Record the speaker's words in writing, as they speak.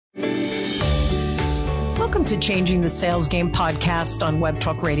Welcome to Changing the Sales Game podcast on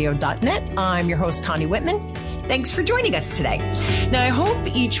webtalkradio.net. I'm your host, Connie Whitman. Thanks for joining us today. Now, I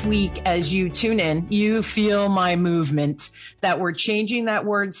hope each week as you tune in, you feel my movement that we're changing that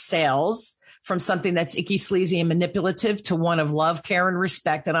word sales from something that's icky, sleazy, and manipulative to one of love, care, and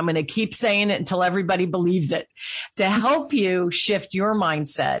respect. And I'm going to keep saying it until everybody believes it to help you shift your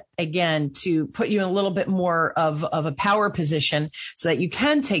mindset again, to put you in a little bit more of a power position so that you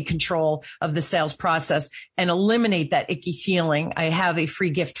can take control of the sales process and eliminate that icky feeling. I have a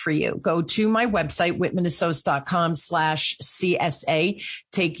free gift for you. Go to my website, whitmanassociates.com/CSA.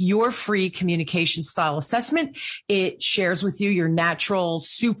 Take your free communication style assessment. It shares with you your natural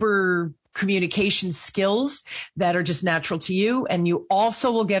super communication skills that are just natural to you. And you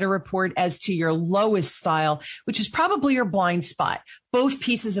also will get a report as to your lowest style, which is probably your blind spot. Both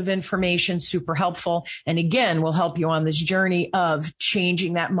pieces of information, super helpful. And again, will help you on this journey of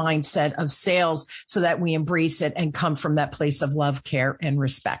changing that mindset of sales so that we embrace it and come from that place of love, care, and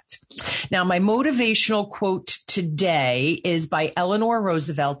respect. Now, my motivational quote today is by Eleanor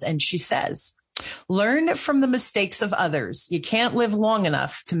Roosevelt, and she says, "Learn from the mistakes of others. You can't live long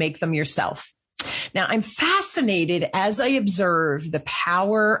enough to make them yourself." Now, I'm fascinated as I observe the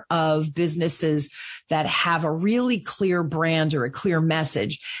power of businesses that have a really clear brand or a clear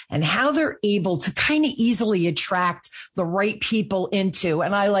message and how they're able to kind of easily attract the right people into,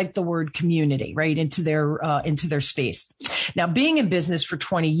 and I like the word community, right, into their space. Now, being in business for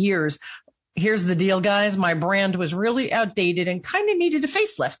 20 years, here's the deal, guys. My brand was really outdated and kind of needed a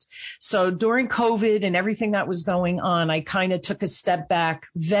facelift. So during COVID and everything that was going on, I kind of took a step back,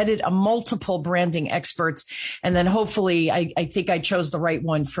 vetted a multiple branding experts, and then hopefully I think I chose the right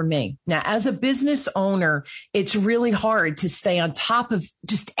one for me. Now, as a business owner, it's really hard to stay on top of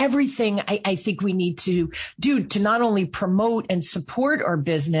just everything I think we need to do to not only promote and support our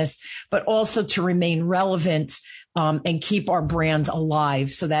business, but also to remain relevant and keep our brand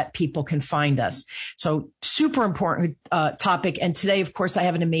alive so that people can find us. So super important topic. And today, of course, I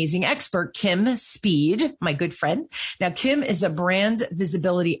have an amazing expert, Kim Speed, my good friend. Now, Kim is a brand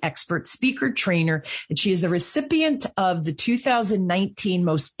visibility expert, speaker, trainer, and she is the recipient of the 2019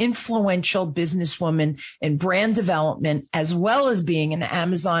 Most Influential Businesswoman in Brand Development, as well as being an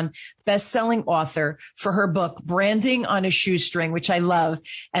Amazon best-selling author for her book, Branding on a Shoestring, which I love.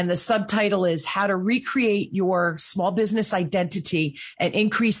 And the subtitle is How to Recreate Your Small Business Identity and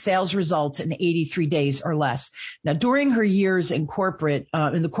Increase Sales Results in 83 Days or Less. Now, during her years in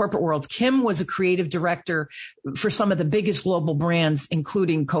the corporate world, Kim was a creative director for some of the biggest global brands,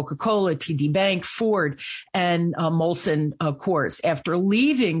 including Coca-Cola, TD Bank, Ford, and Molson Coors. After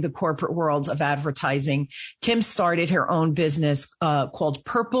leaving the corporate world of advertising, Kim started her own business called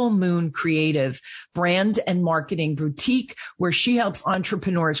Purple Moon Creative Brand and Marketing Boutique, where she helps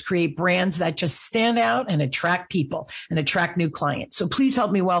entrepreneurs create brands that just stand out and attract people and attract new clients. So please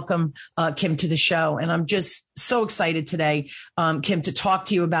help me welcome Kim to the show. And I'm just so excited today, Kim, to talk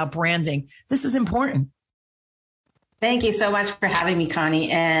to you about branding. This is important. Thank you so much for having me, Connie.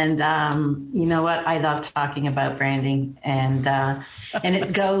 And you know what? I love talking about branding, and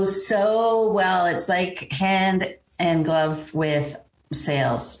it goes so well. It's like hand and glove with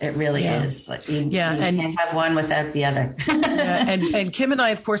sales. It really is. Like you can't have one without the other. And Kim and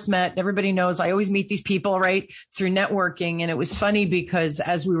I, of course, met. Everybody knows I always meet these people, right, through networking. And it was funny because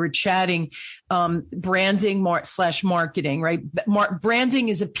as we were chatting, branding / marketing, right? Branding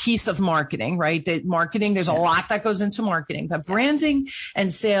is a piece of marketing, right? That marketing, there's a lot that goes into marketing, but branding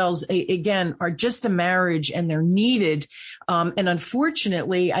and sales, again, are just a marriage and they're needed. And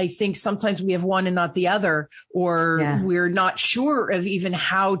unfortunately, I think sometimes we have one and not the other, or we're not sure of even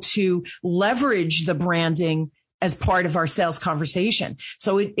how to leverage the branding as part of our sales conversation.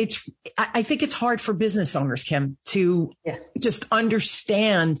 So I think it's hard for business owners, Kim, to just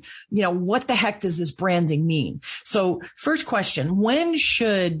understand, what the heck does this branding mean? So first question, when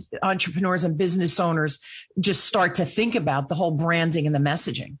should entrepreneurs and business owners just start to think about the whole branding and the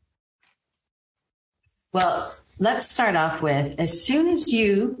messaging? Well, let's start off with, as soon as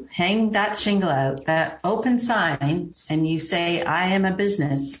you hang that shingle out, that open sign, and you say, I am a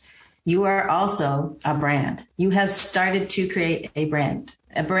business, you are also a brand. You have started to create a brand.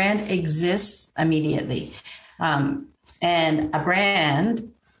 A brand exists immediately. And a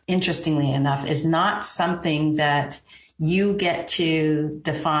brand, interestingly enough, is not something that you get to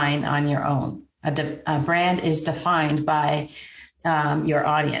define on your own. A brand is defined by your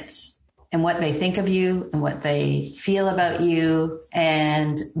audience and what they think of you and what they feel about you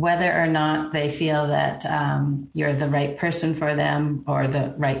and whether or not they feel that you're the right person for them or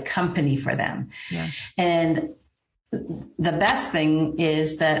the right company for them. Yes. And the best thing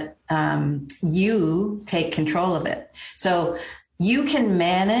is that you take control of it. So you can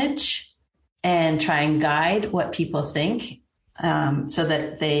manage and try and guide what people think, so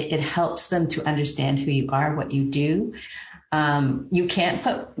that it helps them to understand who you are, what you do. You can't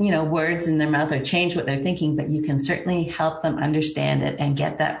put, words in their mouth or change what they're thinking, but you can certainly help them understand it and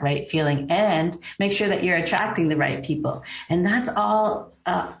get that right feeling and make sure that you're attracting the right people. And that's all,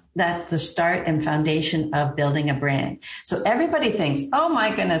 that's the start and foundation of building a brand. So everybody thinks, oh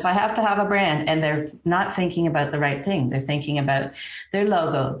my goodness, I have to have a brand. And they're not thinking about the right thing. They're thinking about their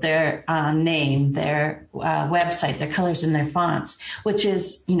logo, their name, their website, their colors and their fonts, which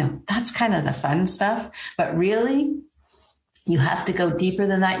is, that's kind of the fun stuff. But really, you have to go deeper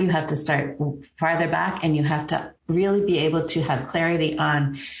than that. You have to start farther back, and you have to really be able to have clarity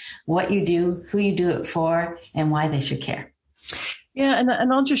on what you do, who you do it for, and why they should care. Yeah.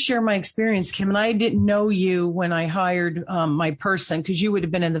 And I'll just share my experience, Kim. And I didn't know you when I hired my person, because you would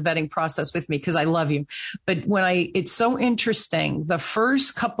have been in the vetting process with me, because I love you. But it's so interesting. The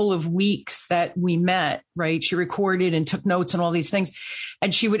first couple of weeks that we met, right, she recorded and took notes and all these things.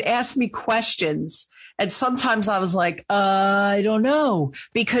 And she would ask me questions. And sometimes I was like, I don't know,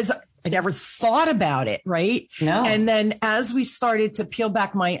 because I never thought about it. Right. No. And then as we started to peel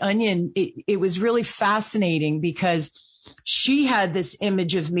back my onion, it was really fascinating, because she had this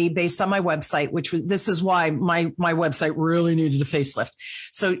image of me based on my website, this is why my website really needed a facelift.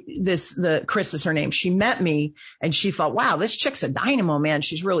 So Chris is her name. She met me and she thought, wow, this chick's a dynamo, man.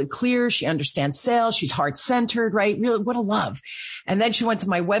 She's really clear. She understands sales. She's heart centered, right? Really, what a love. And then she went to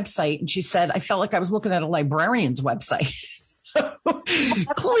my website and she said, I felt like I was looking at a librarian's website.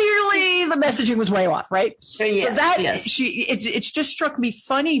 Clearly the messaging was way off, right? Yes, so that yes. It's just struck me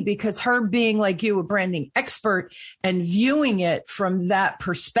funny, because her being like you, a branding expert, and viewing it from that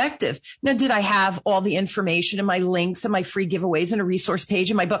perspective. Now, did I have all the information and my links and my free giveaways and a resource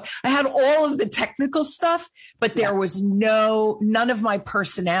page in my book? I had all of the technical stuff, but there was none of my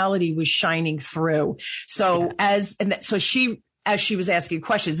personality was shining through. So as she was asking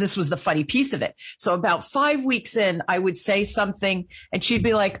questions, this was the funny piece of it. So about 5 weeks in, I would say something and she'd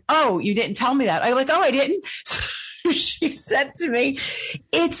be like, oh, you didn't tell me that. I'm like, oh, I didn't. So she said to me,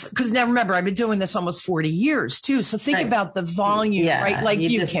 because now remember, I've been doing this almost 40 years too. So think about the volume, right? Like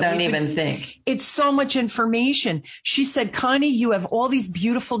you just don't even think. It's so much information. She said, Connie, you have all these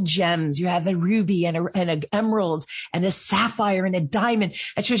beautiful gems. You have a ruby and an emerald and a sapphire and a diamond.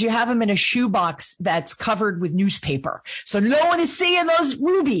 And she goes, you have them in a shoebox that's covered with newspaper. So no one is seeing those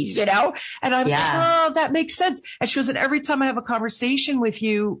rubies, And I was like, oh, that makes sense. And she goes, and every time I have a conversation with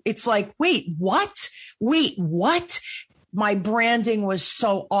you, it's like, wait, what? My branding was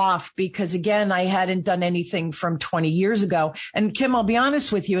so off, because again, I hadn't done anything from 20 years ago. And Kim, I'll be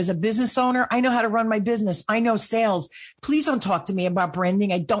honest with you, as a business owner, I know how to run my business. I know sales. Please don't talk to me about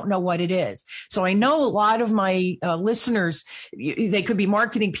branding. I don't know what it is. So I know a lot of my listeners, they could be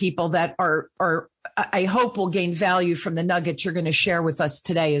marketing people that are I hope will gain value from the nuggets you're going to share with us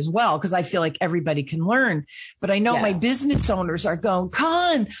today as well, because I feel like everybody can learn. But I know my business owners are going,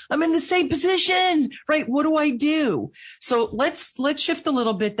 Con, I'm in the same position, right? What do I do? So let's shift a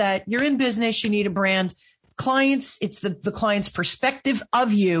little bit. That you're in business, you need a brand. Clients, it's the client's perspective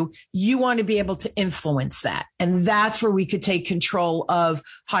of you. You want to be able to influence that. And that's where we could take control of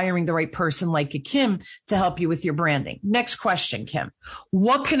hiring the right person like a Kim to help you with your branding. Next question, Kim.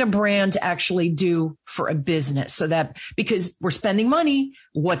 What can a brand actually do for a business? So that, because we're spending money,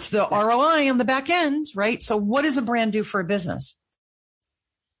 what's the ROI on the back end, right? So what does a brand do for a business?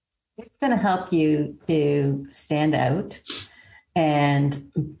 It's going to help you to stand out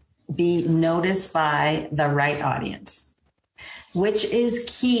and be noticed by the right audience, which is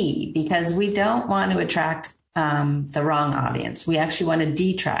key, because we don't want to attract the wrong audience. We actually want to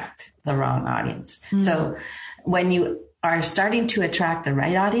detract the wrong audience. Mm-hmm. So when you are starting to attract the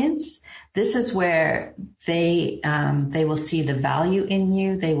right audience, this is where they will see the value in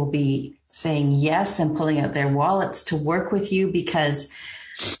you. They will be saying yes and pulling out their wallets to work with you, because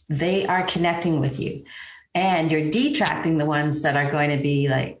they are connecting with you. And you're detracting the ones that are going to be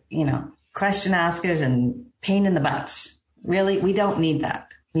like, question askers and pain in the butts. Really, we don't need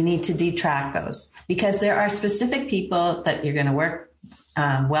that. We need to detract those, because there are specific people that you're going to work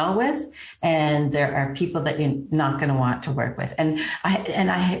well with, and there are people that you're not going to want to work with. And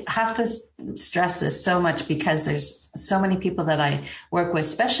I have to stress this so much, because there's so many people that I work with,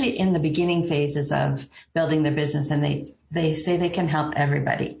 especially in the beginning phases of building their business, and they say they can help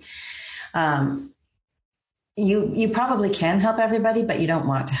everybody. You probably can help everybody, but you don't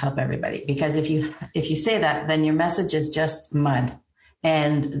want to help everybody, because if you say that, then your message is just mud.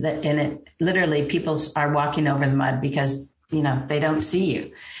 And it literally people are walking over the mud because, they don't see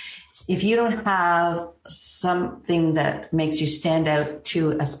you. If you don't have something that makes you stand out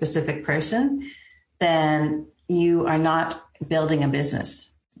to a specific person, then you are not building a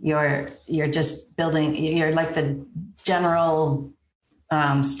business. You're just building, you're like the general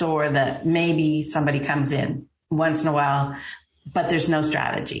store that maybe somebody comes in once in a while, but there's no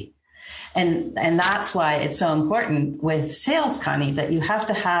strategy. And that's why it's so important with sales, Connie, that you have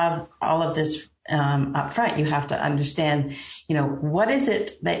to have all of this up front. You have to understand, what is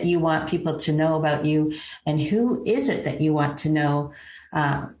it that you want people to know about you, and who is it that you want to know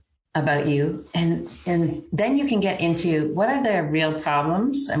about you. And then you can get into what are their real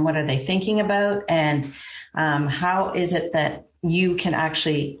problems and what are they thinking about, and how is it that you can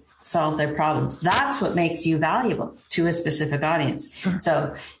actually solve their problems. That's what makes you valuable to a specific audience. Sure.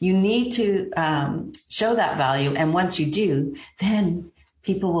 So you need to show that value. And once you do, then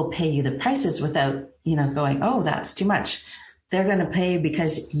people will pay you the prices without, going, oh, that's too much. They're going to pay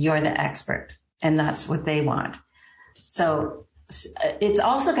because you're the expert, and that's what they want. So it's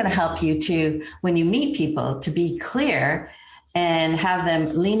also going to help you to, when you meet people, to be clear and have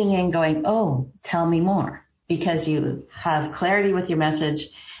them leaning in going, oh, tell me more, because you have clarity with your message.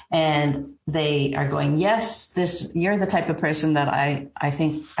 And they are going, yes, you're the type of person that I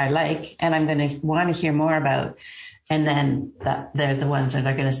think I like, and I'm going to want to hear more about. And then they're the ones that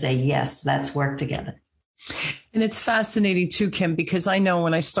are going to say, yes, let's work together. And it's fascinating too, Kim, because I know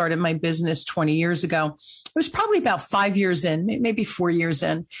when I started my business 20 years ago, it was probably about 5 years in, maybe 4 years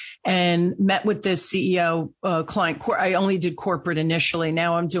in, and met with this CEO client. I only did corporate initially.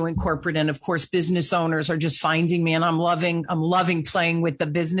 Now I'm doing corporate. And of course, business owners are just finding me, and I'm loving playing with the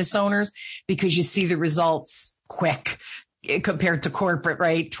business owners because you see the results quick compared to corporate,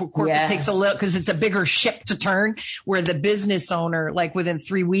 right? Corporate takes a little, because it's a bigger ship to turn, where the business owner, like within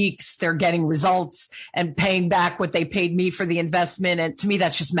 3 weeks, they're getting results and paying back what they paid me for the investment. And to me,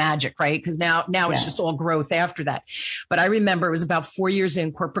 that's just magic, right? Because now it's just all growth after that. But I remember it was about 4 years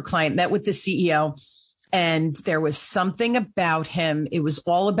in, corporate client, met with the CEO, and there was something about him. It was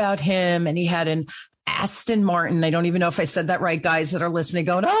all about him. And he had an Aston Martin. I don't even know if I said that right, guys that are listening,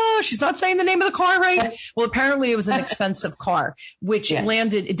 going, oh, she's not saying the name of the car right. Well, apparently it was an expensive car, which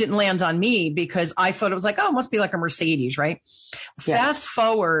it didn't land on me because I thought it was like, oh, it must be like a Mercedes, right? Yeah. Fast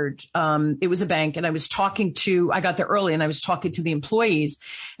forward, it was a bank, and I got there early, and I was talking to the employees,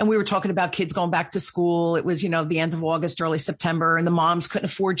 and we were talking about kids going back to school. It was, the end of August, early September, and the moms couldn't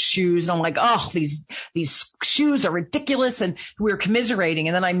afford shoes. And I'm like, oh, these shoes are ridiculous. And we were commiserating.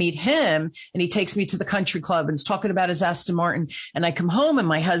 And then I meet him, and he takes me to the country club and is talking about his Aston Martin. And I come home, and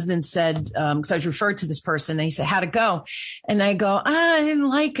my husband said, because I was referred to this person, and he said, how'd it go? And I go, I didn't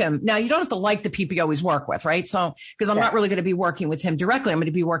like him. Now, you don't have to like the people you always work with, right? So, because I'm not really going to be working with him directly. I'm going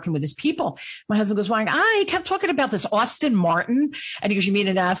to be working with his people. My husband goes, why? He kept talking about this Aston Martin. And he goes, you mean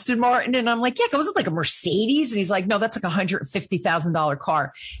an Aston Martin? And I'm like, yeah, was it like a Mercedes? And he's like, no, that's like $150,000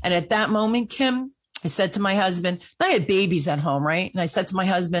 car. And at that moment, Kim, I said to my husband, and I had babies at home, right? And I said to my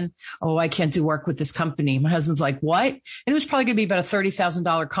husband, oh, I can't do work with this company. My husband's like, what? And it was probably going to be about a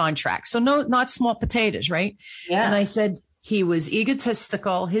 $30,000 contract. So no, not small potatoes, right? Yeah. And I said, he was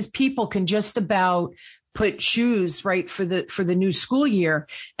egotistical. His people can just about put shoes right for the new school year.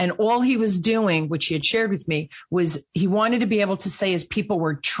 And all he was doing, which he had shared with me, was he wanted to be able to say his people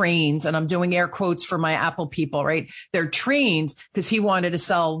were trained. And I'm doing air quotes for my Apple people, right? They're trained because he wanted to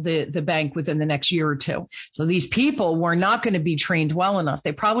sell the bank within the next year or two. So these people were not going to be trained well enough.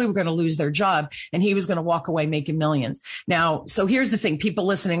 They probably were going to lose their job, and he was going to walk away making millions. Now, so here's the thing, people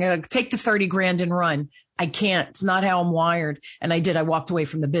listening, take the 30 grand and run. I can't. It's not how I'm wired. And I walked away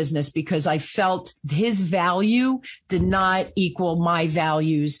from the business because I felt his value did not equal my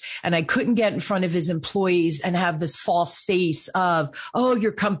values. And I couldn't get in front of his employees and have this false face of, oh,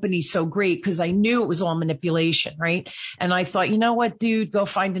 your company's so great, because I knew it was all manipulation, right? And I thought, you know what, dude, go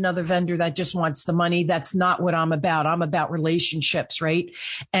find another vendor that just wants the money. That's not what I'm about. I'm about relationships, right?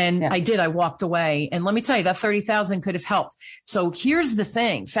 And I did. I walked away. And let me tell you, that 30,000 could have helped. So here's the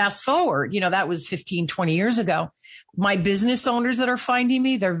thing. Fast forward, that was 15, 20 years ago. My business owners that are finding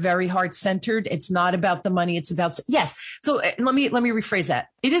me, they're very heart centered. It's not about the money. It's about, yes. So let me rephrase that.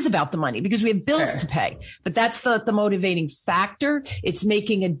 It is about the money because we have bills to pay, but that's the motivating factor. It's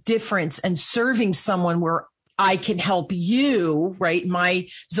making a difference and serving someone where I can help you, right? My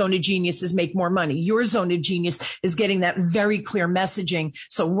zone of genius is make more money. Your zone of genius is getting that very clear messaging.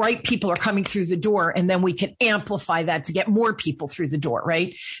 So right people are coming through the door, and then we can amplify that to get more people through the door,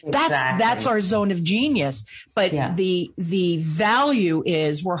 right? Exactly. That's our zone of genius. But the value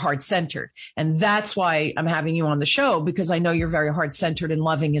is we're heart centered. And that's why I'm having you on the show, because I know you're very heart centered and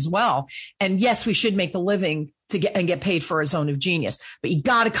loving as well. And yes, we should make a living to get paid for a zone of genius, but you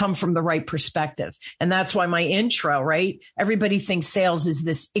got to come from the right perspective. And that's why my intro, right? Everybody thinks sales is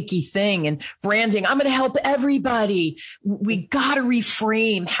this icky thing, and branding, I'm going to help everybody. We got to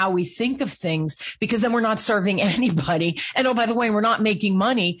reframe how we think of things, because then we're not serving anybody. And oh, by the way, we're not making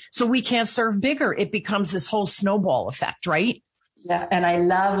money, so we can't serve bigger. It becomes this whole snowball effect, right? Yeah. And I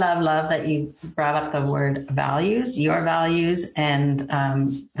love that you brought up the word values, your values, and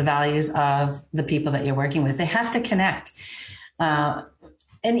the values of the people that you're working with. They have to connect. And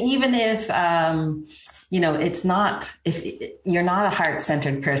even if, it's not, if you're not a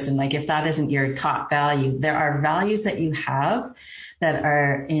heart-centered person, like if that isn't your top value, there are values that you have that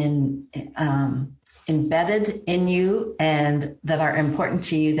are embedded in you and that are important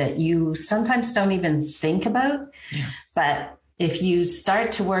to you that you sometimes don't even think about. Yeah. But if you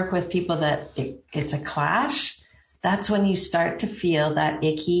start to work with people that it's a clash, that's when you start to feel that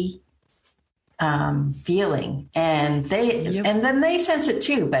icky feeling, and then they sense it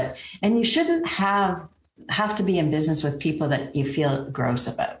too. And you shouldn't have to be in business with people that you feel gross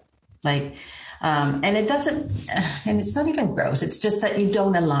about, and it's not even gross. It's just that you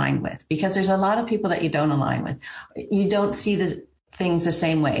don't align with, because there's a lot of people that you don't align with. You don't see the things the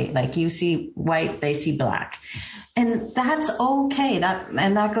same way. Like you see white, they see black. And that's okay.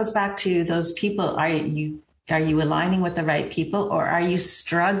 That goes back to those people. Are you aligning with the right people, or are you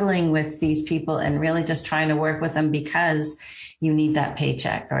struggling with these people and really just trying to work with them because you need that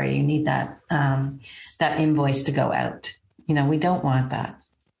paycheck or you need that invoice to go out? We don't want that.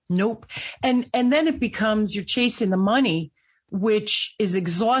 Nope. And then it becomes you're chasing the money, which is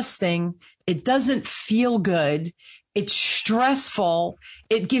exhausting. It doesn't feel good. It's stressful.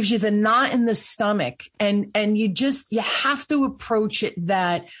 It gives you the knot in the stomach, and you have to approach it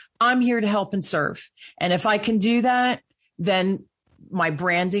that I'm here to help and serve. And if I can do that, then my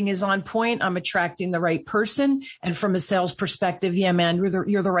branding is on point. I'm attracting the right person. And from a sales perspective, yeah, man,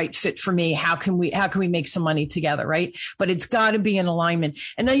 you're the right fit for me. How can we make some money together? Right. But it's got to be in alignment.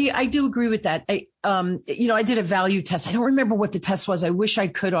 And I do agree with that. I did a value test. I don't remember what the test was. I wish I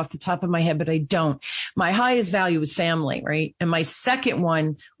could off the top of my head, but I don't. My highest value was family. Right. And my second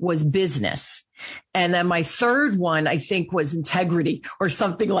one was business. And then my third one, I think, was integrity or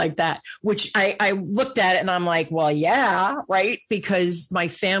something like that, which I looked at it and I'm like, well, yeah, right. Because my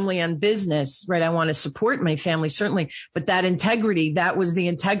family and business, right. I want to support my family, certainly. But that integrity, that was the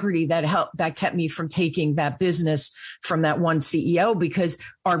integrity that kept me from taking that business from that one CEO, because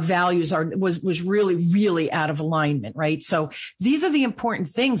our values was really, really out of alignment. Right. So these are the important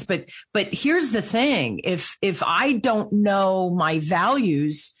things. But here's the thing. If I don't know my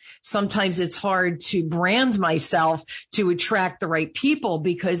values, sometimes it's hard to brand myself to attract the right people,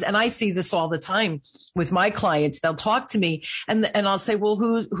 and I see this all the time with my clients. They'll talk to me and I'll say, well,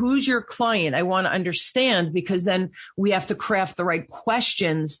 who's your client? I want to understand, because then we have to craft the right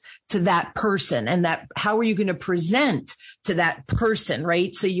questions to that person, and that how are you going to present to that person,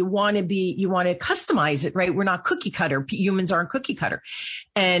 right? So you want to customize it, right? We're not cookie cutter. Humans aren't cookie cutter.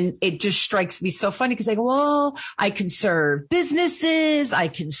 And it just strikes me so funny, because I go, well, I can serve businesses. I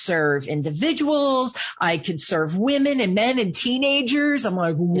can serve individuals. I can serve women and men and teenagers. I'm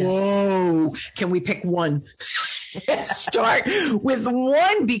like, whoa, can we pick one? Start with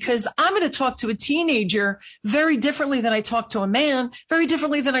one, because I'm going to talk to a teenager very differently than I talk to a man, very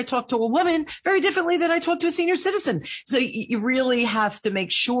differently than I talk to a woman, very differently than I talk to a senior citizen. So you really have to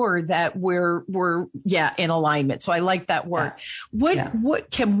make sure that we're in alignment. So I like that word. Yeah.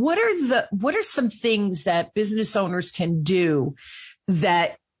 What are some things that business owners can do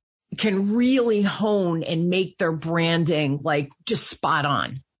that can really hone and make their branding like just spot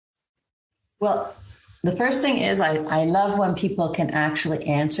on? Well, the first thing is I love when people can actually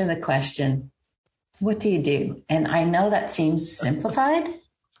answer the question, what do you do? And I know that seems simplified,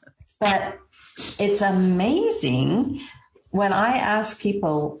 but it's amazing when I ask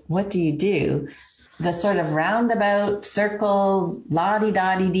people, what do you do? The sort of roundabout circle,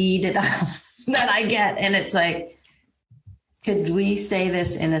 la-di-da-di-dee-da-da that I get. And it's like, could we say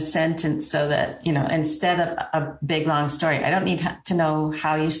this in a sentence so that, instead of a big, long story, I don't need to know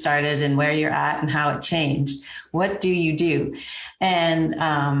how you started and where you're at and how it changed. What do you do? And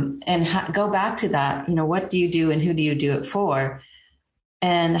go back to that, what do you do and who do you do it for?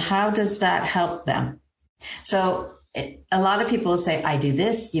 And how does that help them? So a lot of people say, I do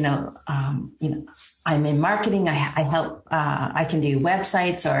this, I'm in marketing. I help, I can do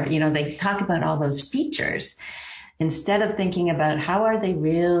websites, or, they talk about all those features instead of thinking about how are they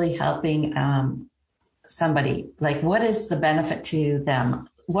really helping somebody? Like, what is the benefit to them?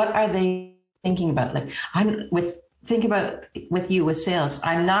 What are they thinking about? Like, think about with you with sales.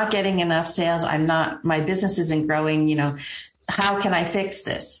 I'm not getting enough sales. My business isn't growing. How can I fix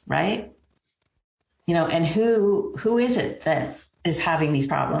this? Right. And who is it that is having these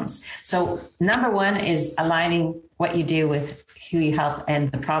problems? So number one is aligning what you do with who you help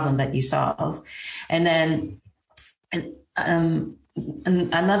and the problem that you solve. And then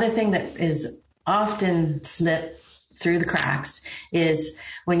another thing that is often slipped through the cracks is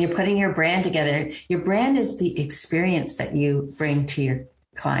when you're putting your brand together, your brand is the experience that you bring to your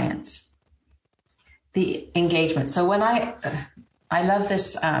clients, the engagement. So when I love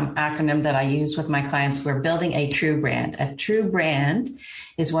this acronym that I use with my clients. We're building a true brand. A true brand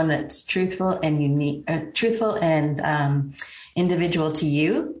is one that's truthful and unique, truthful and individual to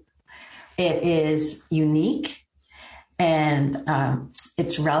you. It is unique and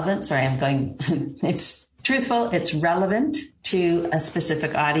it's relevant. Sorry, it's truthful. It's relevant to a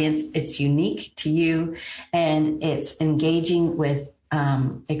specific audience. It's unique to you, and it's engaging with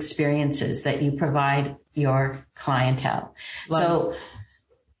experiences that you provide your clientele. So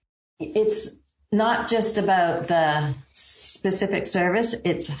it's not just about the specific service.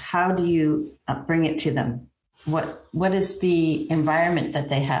 It's how do you bring it to them? What is the environment that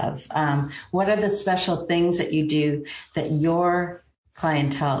they have? What are the special things that you do that your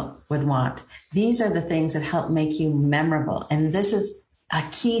clientele would want? These are the things that help make you memorable. And this is a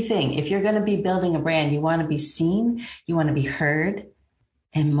key thing. If you're going to be building a brand, you want to be seen, you want to be heard,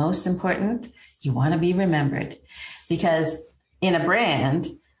 and most important, you want to be remembered. Because in a brand,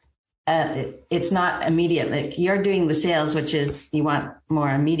 it's not immediate. Like, you're doing the sales, which is you want more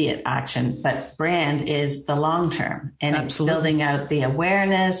immediate action, but brand is the long term, and Absolutely. It's building out the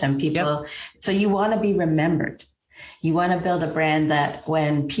awareness and people. Yep. So you want to be remembered. You want to build a brand that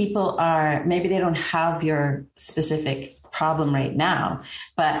when people maybe they don't have your specific problem right now,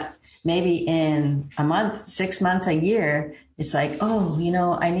 but maybe in a month, 6 months, a year, it's like, oh,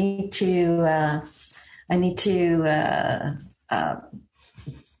 I need to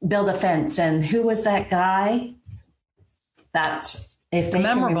build a fence. And who was that guy? That's if they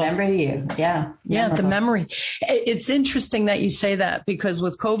can remember you. Yeah. Yeah. The memory. It's interesting that you say that, because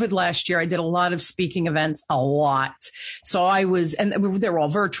with COVID last year, I did a lot of speaking events, a lot. So and they were all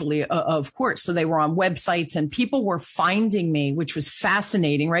virtually, of course. So they were on websites, and people were finding me, which was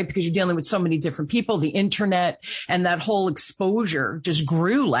fascinating, right? Because you're dealing with so many different people, the internet, and that whole exposure just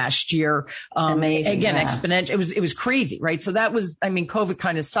grew last year. Amazing. Again, exponential. It was crazy, right? So that was, COVID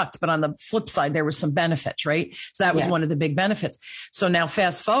kind of sucked, but on the flip side, there were some benefits, right? So that was one of the big benefits. So now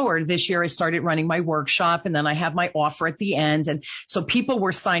fast forward, this year I started running my workshop, and then I have my offer at the end. And so people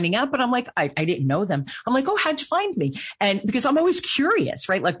were signing up, but I'm like, I didn't know them. I'm like, oh, how'd you find me? And because I'm always curious,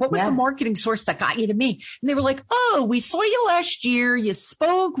 right? Like, what was the marketing source that got you to me? And they were like, oh, we saw you last year. You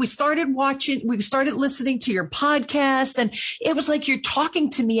spoke. We started listening to your podcast. And it was like, you're talking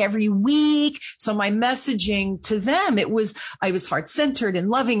to me every week. So my messaging to them, I was heart-centered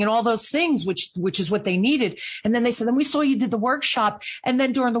and loving and all those things, which is what they needed. And then they said, then we saw you did the workshop. And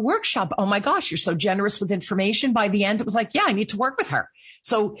then during the workshop, oh my gosh, you're so generous with information. By the end, it was like, yeah, I need to work with her.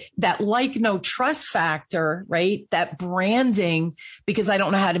 So that no trust factor, right? That branding, because I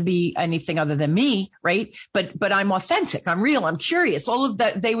don't know how to be anything other than me, right? But I'm authentic. I'm real. I'm curious. All of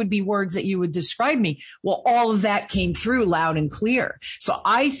that, they would be words that you would describe me. Well, all of that came through loud and clear. So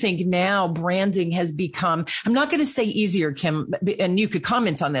I think now branding has become, I'm not going to say easier, Kim, and you could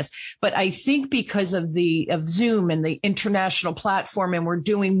comment on this, but I think because of Zoom and the international platform, and we're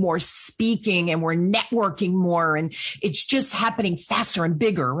doing more speaking and we're networking more, and it's just happening faster and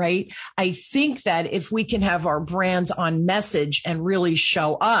bigger, right? I think that if we can have our brand on message and really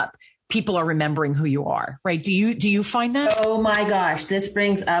show up, people are remembering who you are, right? Do you find that? Oh my gosh, this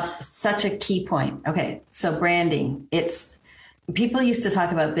brings up such a key point. Okay, so branding, people used to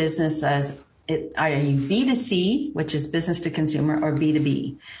talk about business as are you B2C, which is business to consumer, or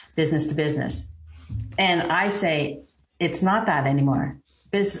B2B, business to business? And I say it's not that anymore.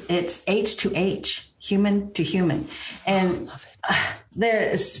 It's H to H, human to human. And there,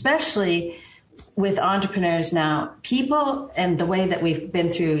 especially with entrepreneurs now, people, and the way that we've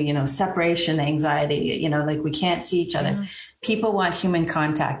been through, separation anxiety, like we can't see each other. Mm-hmm. People want human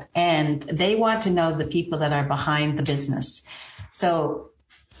contact, and they want to know the people that are behind the business. So,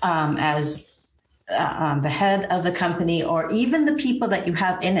 as the head of the company, or even the people that you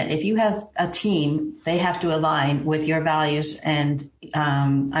have in it. If you have a team, they have to align with your values and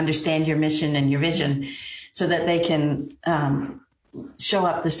understand your mission and your vision so that they can show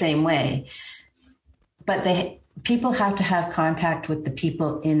up the same way. But people have to have contact with the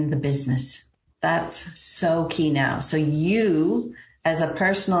people in the business. That's so key now. So you, as a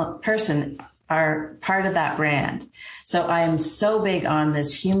personal person, are part of that brand. So I am so big on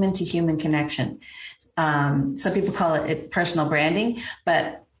this human to human connection. Some people call it personal branding,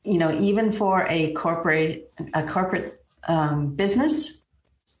 but even for a corporate business,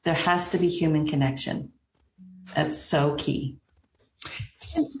 there has to be human connection. That's so key.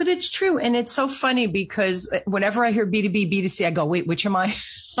 But it's true. And it's so funny because whenever I hear B2B, B2C, I go, wait, which am I?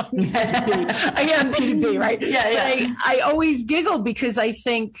 I am B2B, right? Yeah. I always giggle because I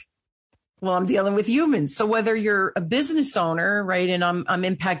think, well, I'm dealing with humans. So whether you're a business owner, right, and I'm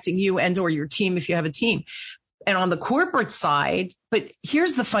impacting you and or your team if you have a team, and on the corporate side, but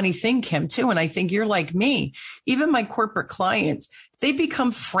here's the funny thing, Kim, too, and I think you're like me. Even my corporate clients, they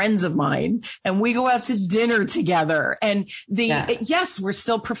become friends of mine and we go out to dinner together. And yes, we're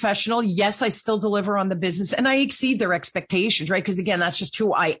still professional. Yes, I still deliver on the business and I exceed their expectations, right? Because again, that's just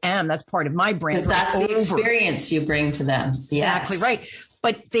who I am. That's part of my brand. Because that's the experience you bring to them. Exactly right.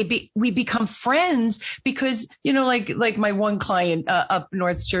 But we become friends because, like my one client up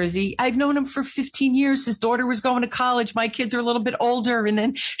North Jersey, I've known him for 15 years. His daughter was going to college. My kids are a little bit older. And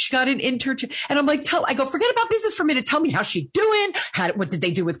then she got an internship. And I'm like, I go, forget about business for a minute. Tell me how she's doing. What did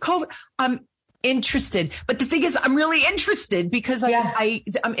they do with COVID? I'm interested. But the thing is, I'm really interested because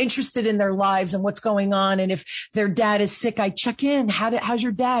I'm interested in their lives and what's going on. And if their dad is sick, I check in. How's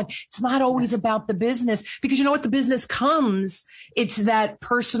your dad? It's not always about the business because you know what? The business comes. It's that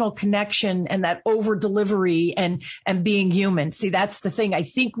personal connection and that over delivery and being human. See, that's the thing. I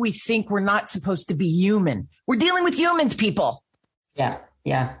think we think we're not supposed to be human. We're dealing with humans, people. Yeah.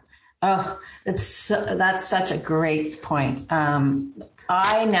 Yeah. Oh, that's such a great point.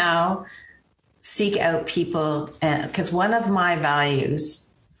 I now seek out people because one of my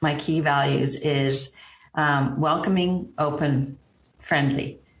values, my key values is welcoming, open,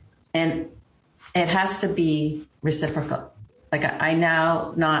 friendly, and it has to be reciprocal. Like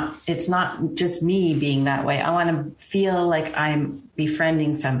it's not just me being that way. I want to feel like I'm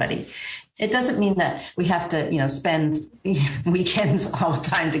befriending somebody. It doesn't mean that we have to, spend weekends all the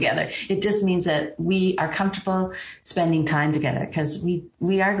time together. It just means that we are comfortable spending time together because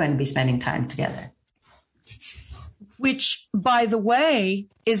we are going to be spending time together. Which, by the way,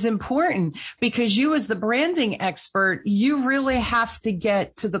 is important because you as the branding expert, you really have to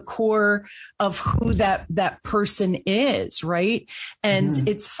get to the core of who that person is, right? And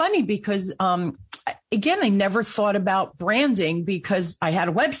it's funny because, again, I never thought about branding because I had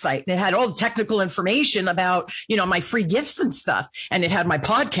a website and it had all the technical information about, my free gifts and stuff. And it had my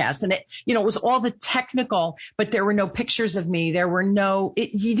podcast and it was all the technical, but there were no pictures of me. There were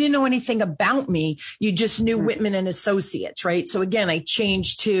you didn't know anything about me. You just knew Whitman and Associates, right? So again, I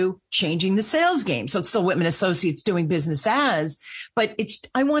changed to changing the sales game. So it's still Whitman Associates doing business as, but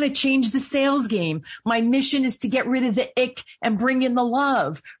I want to change the sales game. My mission is to get rid of the ick and bring in the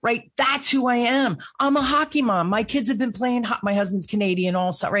love, right? That's who I am. I'm a hockey mom. My kids have been playing my husband's Canadian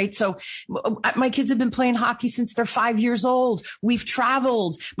also, right? So my kids have been playing hockey since they're 5 years old. We've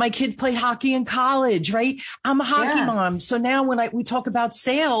traveled. My kids played hockey in college, right? I'm a hockey mom. So now when we talk about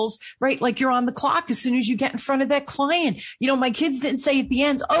sales, right? Like you're on the clock as soon as you get in front of that client. My kids didn't say at the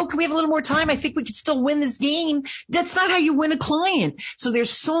end, oh, can we have a little more time? I think we could still win this game. That's not how you win a client. So there's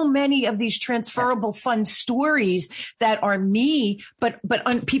so many of these transferable fun stories that are me, but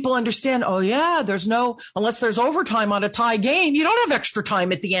people understand, oh yeah, unless there's overtime on a tie game, you don't have extra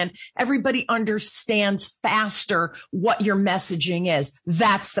time at the end. Everybody understands faster what your messaging is.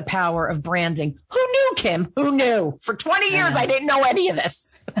 That's the power of branding. Who knew, Kim? Who knew? For 20 years, I didn't know any of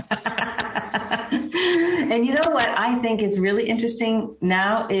this. And you know what I think is really interesting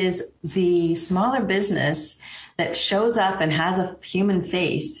now is the smaller business that shows up and has a human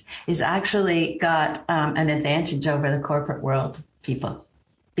face is actually got an advantage over the corporate world people.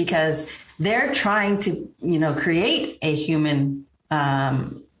 Because they're trying to, create a human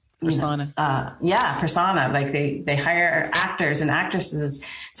persona. Persona. Like they hire actors and actresses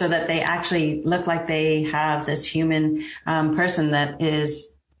so that they actually look like they have this human person that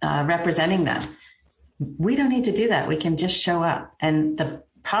is representing them. We don't need to do that. We can just show up. And the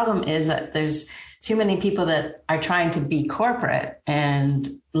problem is that there's too many people that are trying to be corporate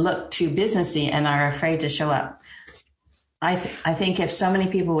and look too businessy and are afraid to show up. I think if so many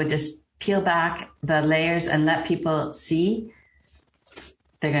people would just peel back the layers and let people see,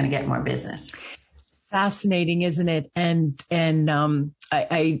 they're going to get more business. Fascinating, isn't it?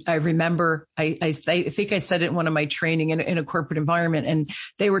 I remember, I think I said it in one of my training in a corporate environment, and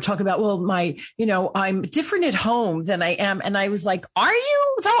they were talking about, well, I'm different at home than I am. And I was like, are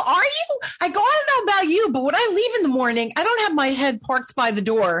you though? Are you? I go, I don't know about you, but when I leave in the morning, I don't have my head parked by the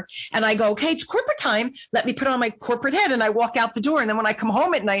door, and I go, okay, it's corporate time. Let me put on my corporate head, and I walk out the door. And then when I come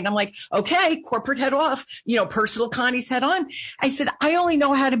home at night, and I'm like, okay, corporate head off, personal Connie's head on. I said, I only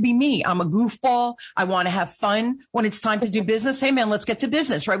know how to be me. I'm a goofball. I want to have fun. When it's time to do business, hey man, let's get to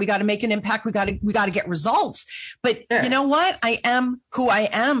business, right? We got to make an impact. We got to get results. But sure. You know what? I am who I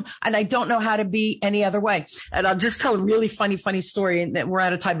am, and I don't know how to be any other way. And I'll just tell a really funny story, and we're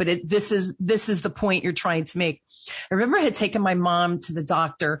out of time, but this is the point you're trying to make. I remember I had taken my mom to the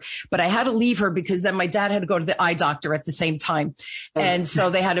doctor, but I had to leave her because then my dad had to go to the eye doctor at the same time. And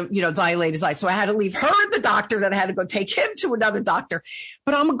so they had to, dilate his eyes. So I had to leave her at the doctor. Then I had to go take him to another doctor,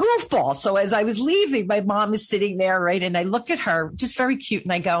 but I'm a goofball. So as I was leaving, my mom is sitting there, right? And I look at her, just very cute.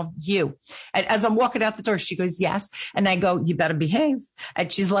 And I go, you. And as I'm walking out the door, she goes, yes. And I go, you better behave.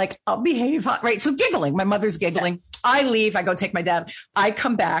 And she's like, I'll behave. Right. So giggling, my mother's giggling. Yeah. I leave. I go take my dad. I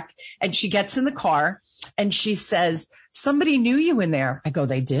come back, and she gets in the car, and she says, somebody knew you in there. I go,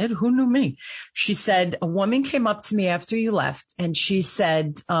 they did? Who knew me? She said, a woman came up to me after you left, and she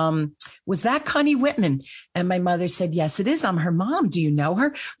said, was that Connie Whitman? And my mother said, yes, it is. I'm her mom. Do you know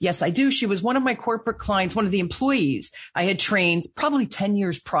her? Yes, I do. She was one of my corporate clients, one of the employees I had trained probably 10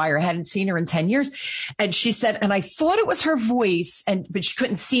 years prior. I hadn't seen her in 10 years. And she said, and I thought it was her voice, but she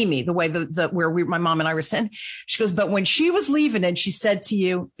couldn't see me the way my mom and I were sitting. She goes, but when she was leaving and she said to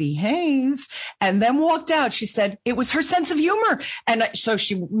you, behave, and then walked out, she said it was her sense of humor. And so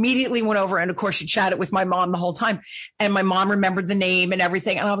she immediately went over, and of course she chatted with my mom the whole time, and my mom remembered the name and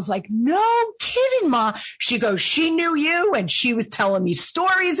everything. And I was like, no kidding, Ma. She goes, she knew you, and she was telling me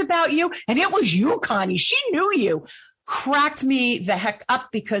stories about you, and it was you, Connie. She knew you. Cracked me the heck up,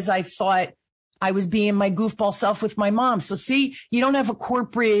 because I thought I was being my goofball self with my mom. So see, you don't have a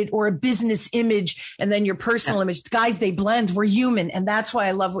corporate or a business image and then your personal image. Guys, they blend. We're human. And that's why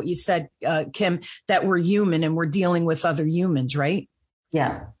I love what you said, Kim, that we're human and we're dealing with other humans, right?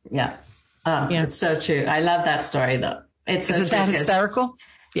 Yeah. Yeah. It's so true. I love that story though. Isn't that hysterical?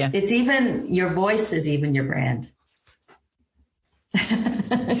 Yeah. It's even, your voice is even your brand.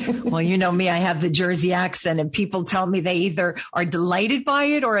 Well, you know me, I have the Jersey accent, and people tell me they either are delighted by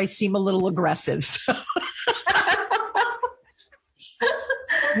it or I seem a little aggressive. So.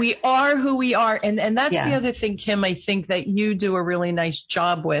 We are who we are. And that's the other thing, Kim, I think that you do a really nice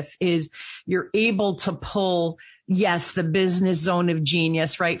job with is you're able to pull, yes, the business zone of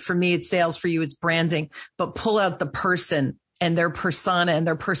genius, right? For me, it's sales. For you, it's branding, but pull out the person and their persona and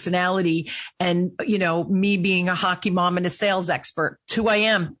their personality. And, me being a hockey mom and a sales expert, it's who I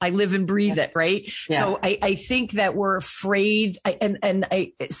am. I live and breathe it. Right. Yeah. So I think that we're afraid.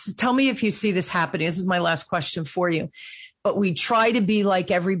 Tell me if you see this happening. This is my last question for you, but we try to be like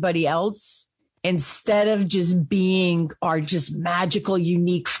everybody else instead of just being our just magical,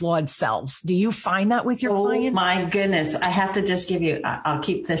 unique, flawed selves. Do you find that with your clients? Oh my goodness. I have to just give you, I'll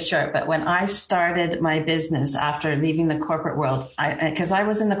keep this short, but when I started my business after leaving the corporate world, because I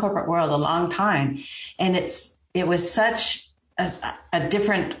was in the corporate world a long time, and it was such a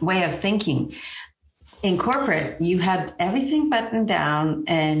different way of thinking. In corporate, you had everything buttoned down,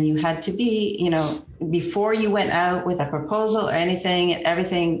 and you had to be, before you went out with a proposal or anything,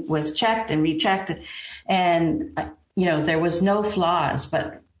 everything was checked and rechecked. And, there was no flaws.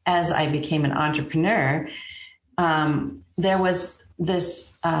 But as I became an entrepreneur, there was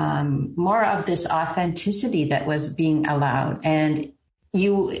this more of this authenticity that was being allowed. And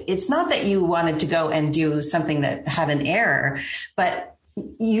it's not that you wanted to go and do something that had an error, but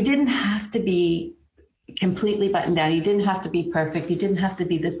you didn't have to be completely buttoned down. You didn't have to be perfect. You didn't have to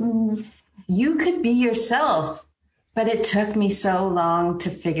be this. You could be yourself, but it took me so long to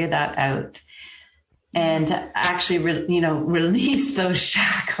figure that out and to actually, release those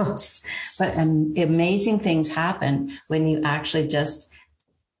shackles. But amazing things happen when you actually just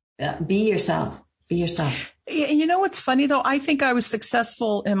be yourself. Be yourself. You know what's funny though? I think I was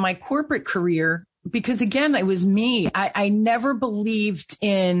successful in my corporate career because again, it was me. I never believed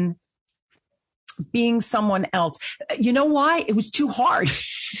in being someone else. You know why? It was too hard.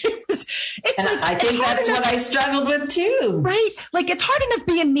 I think that's what I struggled with too. Right? Like it's hard enough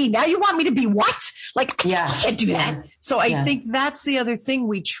being me. Now you want me to be what? Like I can't do that. So I think that's the other thing.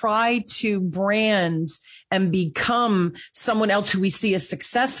 We try to brand and become someone else who we see as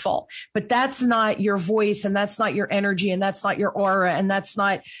successful. But that's not your voice, and that's not your energy, and that's not your aura, and that's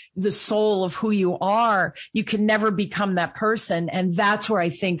not the soul of who you are. You can never become that person. And that's where I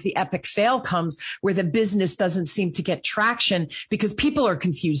think the epic fail comes, where the business doesn't seem to get traction because people are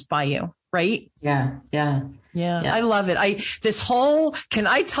confused by you, right? Yeah. I love it. Can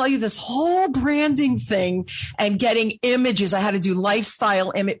I tell you this whole branding thing and getting images? I had to do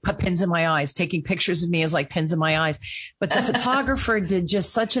lifestyle put pins in my eyes, taking pictures of me as like pins in my eyes. But the photographer did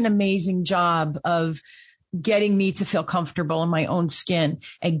just such an amazing job of getting me to feel comfortable in my own skin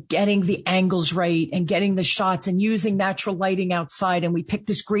and getting the angles right and getting the shots and using natural lighting outside. And we picked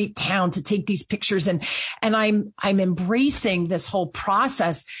this great town to take these pictures. And I'm embracing this whole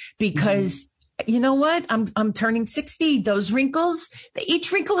process because you know what? I'm turning 60. Those wrinkles,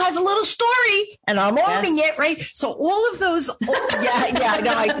 each wrinkle has a little story, and I'm owning it, right? So all of those,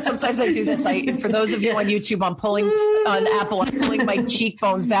 sometimes I do this. For those of you on YouTube, I'm pulling on Apple. I'm pulling my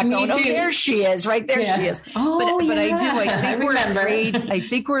cheekbones back. Going, there she is, right there she is. But I do. I think we're afraid. I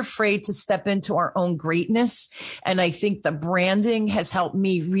think we're afraid to step into our own greatness, and I think the branding has helped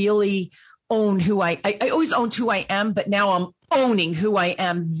me really own who I always owned who I am, but now I'm owning who I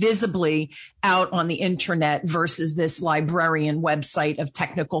am visibly out on the internet versus this librarian website of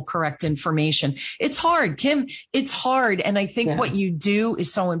technical correct information. It's hard, Kim. It's hard. And I think what you do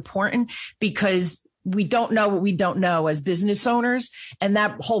is so important because we don't know what we don't know as business owners. And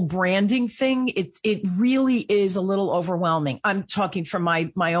that whole branding thing, it really is a little overwhelming. I'm talking from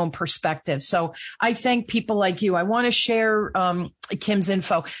my own perspective. So I thank people like you. I want to share, Kim's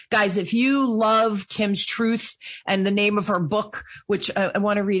info. Guys, if you love Kim's truth and the name of her book, which I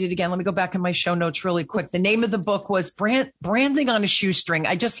want to read it again. Let me go back in my show notes really quick. The name of the book was Branding on a Shoestring.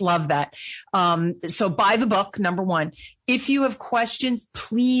 I just love that. So buy the book, number one. If you have questions,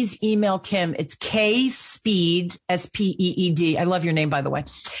 please email Kim. It's KSpeed, SPEED. I love your name, by the way.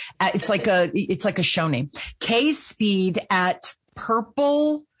 It's like a show name. KSpeed at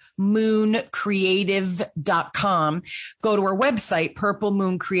purplemooncreative.com. Go to our website,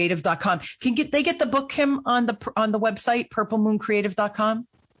 purplemooncreative.com. They get the book, Kim, on the website, purplemooncreative.com?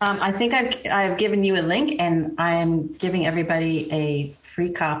 I think I've given you a link, and I'm giving everybody a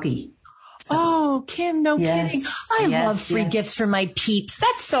free copy. So, oh, Kim, no kidding. I love free gifts for my peeps.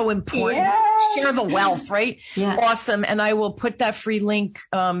 That's so important. Yes. Share the wealth, right? Yeah. Awesome. And I will put that free link.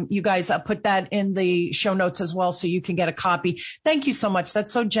 You guys, I'll put that in the show notes as well, so you can get a copy. Thank you so much.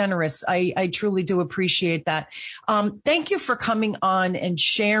 That's so generous. I truly do appreciate that. Thank you for coming on and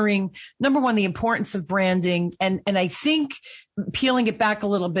sharing, number one, the importance of branding. And I think peeling it back a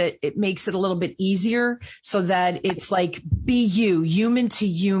little bit, it makes it a little bit easier so that it's like, be you, human to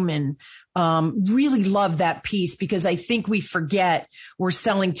human. Really love that piece because I think we forget we're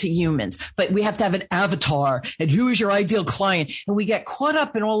selling to humans, but we have to have an avatar and who is your ideal client. And we get caught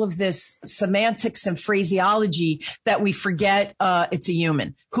up in all of this semantics and phraseology that we forget, it's a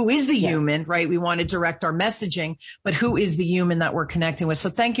human. Who is the human, right? We want to direct our messaging, but who is the human that we're connecting with? So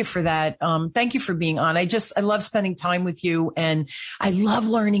thank you for that. Thank you for being on. I love spending time with you, and I love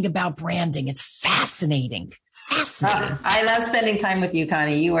learning about branding. It's fascinating. I love spending time with you,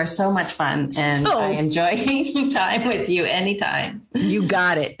 Connie. You are so much fun, and I enjoy time with you anytime. You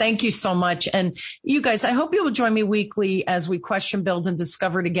got it. Thank you so much. And you guys, I hope you will join me weekly as we question, build, and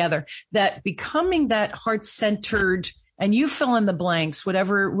discover together that becoming that heart-centered, and you fill in the blanks,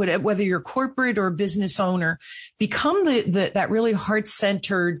 whether you're corporate or business owner, become that really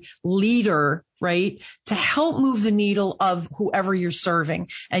heart-centered leader, right? To help move the needle of whoever you're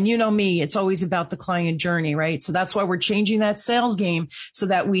serving. And you know me, it's always about the client journey, right? So that's why we're changing that sales game so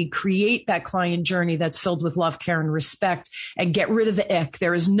that we create that client journey that's filled with love, care, and respect, and get rid of the ick.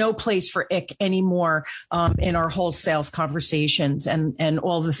 There is no place for ick anymore in our whole sales conversations and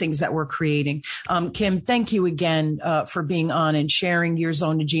all the things that we're creating. Kim, thank you again for being on and sharing your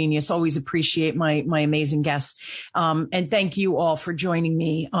zone of genius. Always appreciate my amazing guests. And thank you all for joining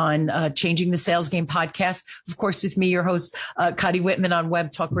me on Changing the Sales Game podcast. Of course, with me, your host, Connie Whitman on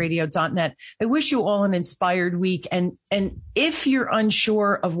webtalkradio.net. I wish you all an inspired week. And if you're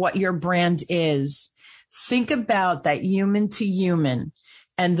unsure of what your brand is, think about that human to human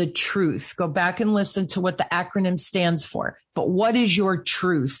and the truth. Go back and listen to what the acronym stands for. But what is your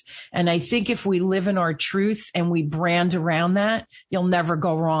truth? And I think if we live in our truth and we brand around that, you'll never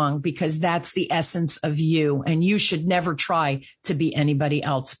go wrong, because that's the essence of you. And you should never try to be anybody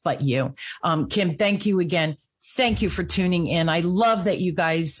else but you. Kim, thank you again. Thank you for tuning in. I love that you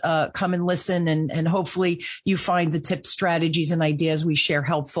guys come and listen, and hopefully you find the tips, strategies, and ideas we share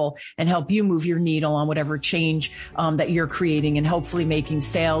helpful and help you move your needle on whatever change that you're creating, and hopefully making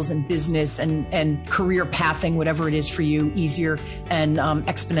sales and business and career pathing, whatever it is for you, easier and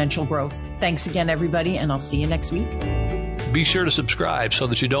exponential growth. Thanks again, everybody, and I'll see you next week. Be sure to subscribe so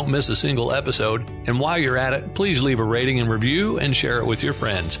that you don't miss a single episode. And while you're at it, please leave a rating and review and share it with your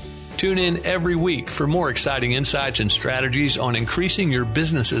friends. Tune in every week for more exciting insights and strategies on increasing your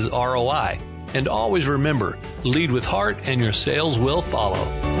business's ROI. And always remember, lead with heart and your sales will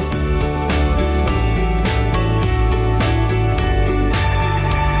follow.